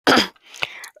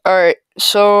Alright,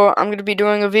 so I'm going to be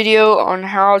doing a video on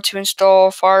how to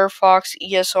install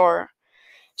firefox-esr.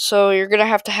 So you're going to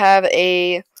have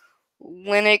a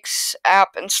Linux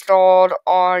app installed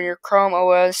on your Chrome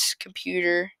OS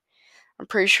computer. I'm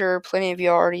pretty sure plenty of you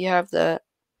already have that.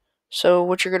 So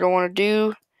what you're going to want to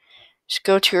do is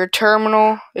go to your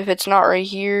terminal. If it's not right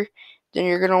here, then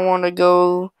you're going to want to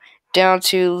go down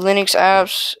to Linux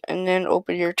apps and then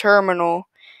open your terminal.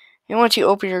 And once you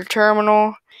open your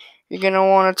terminal, you're going to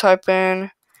want to type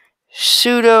in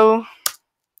sudo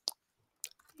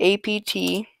apt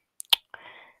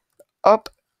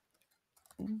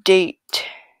update.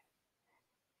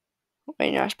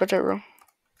 Wait, no, I spelled that wrong.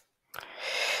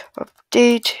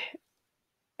 Update,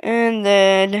 and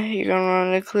then you're gonna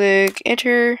want to click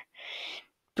enter.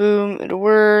 Boom, it'll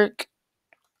work.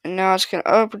 And now it's gonna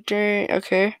update.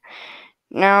 Okay.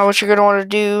 Now what you're gonna want to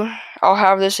do, I'll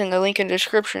have this in the link in the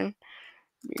description.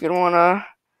 You're gonna want to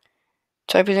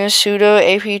type in this sudo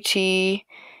apt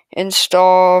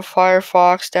install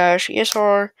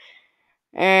firefox-esr.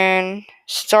 And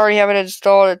since I already have it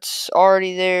installed, it's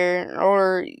already there.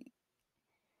 Or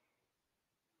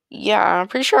yeah, I'm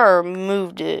pretty sure I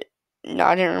removed it. No,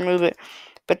 I didn't remove it.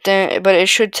 But it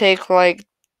should take like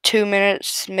 2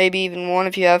 minutes, maybe even 1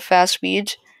 if you have fast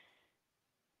speeds.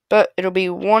 But it'll be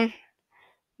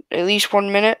at least 1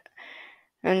 minute.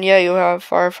 And yeah, you'll have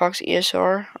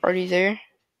firefox-esr already there.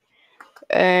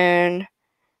 And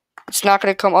it's not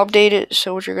going to come updated,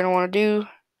 so what you're going to want to do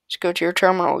is go to your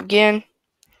terminal again.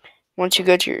 Once you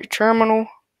go to your terminal,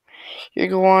 you're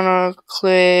going to want to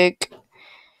click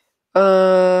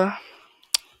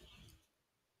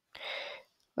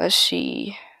let's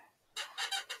see.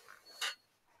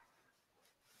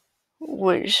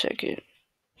 Wait a second.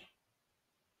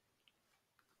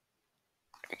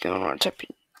 You're going to want to type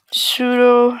in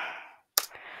sudo.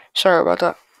 Sorry about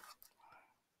that.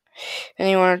 And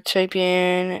you want to type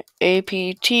in apt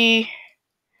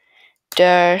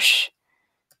dash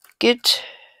get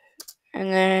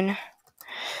and then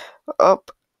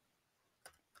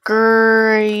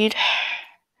upgrade,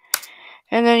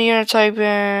 and then you're going to type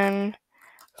in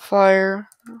firefox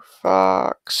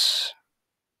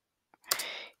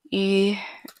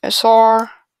esr,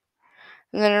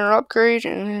 and then an upgrade,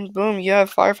 and then boom, you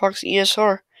have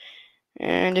firefox-esr.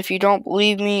 And if you don't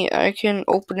believe me, I can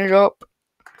open it up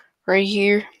right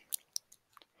here.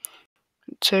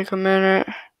 Take a minute.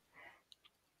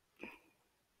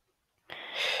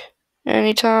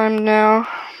 Anytime now.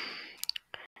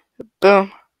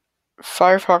 Boom.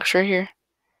 Firefox right here.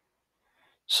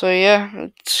 So yeah,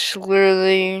 it's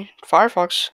literally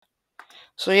Firefox.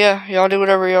 So yeah, y'all do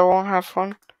whatever y'all want, have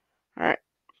fun. Alright,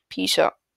 peace out.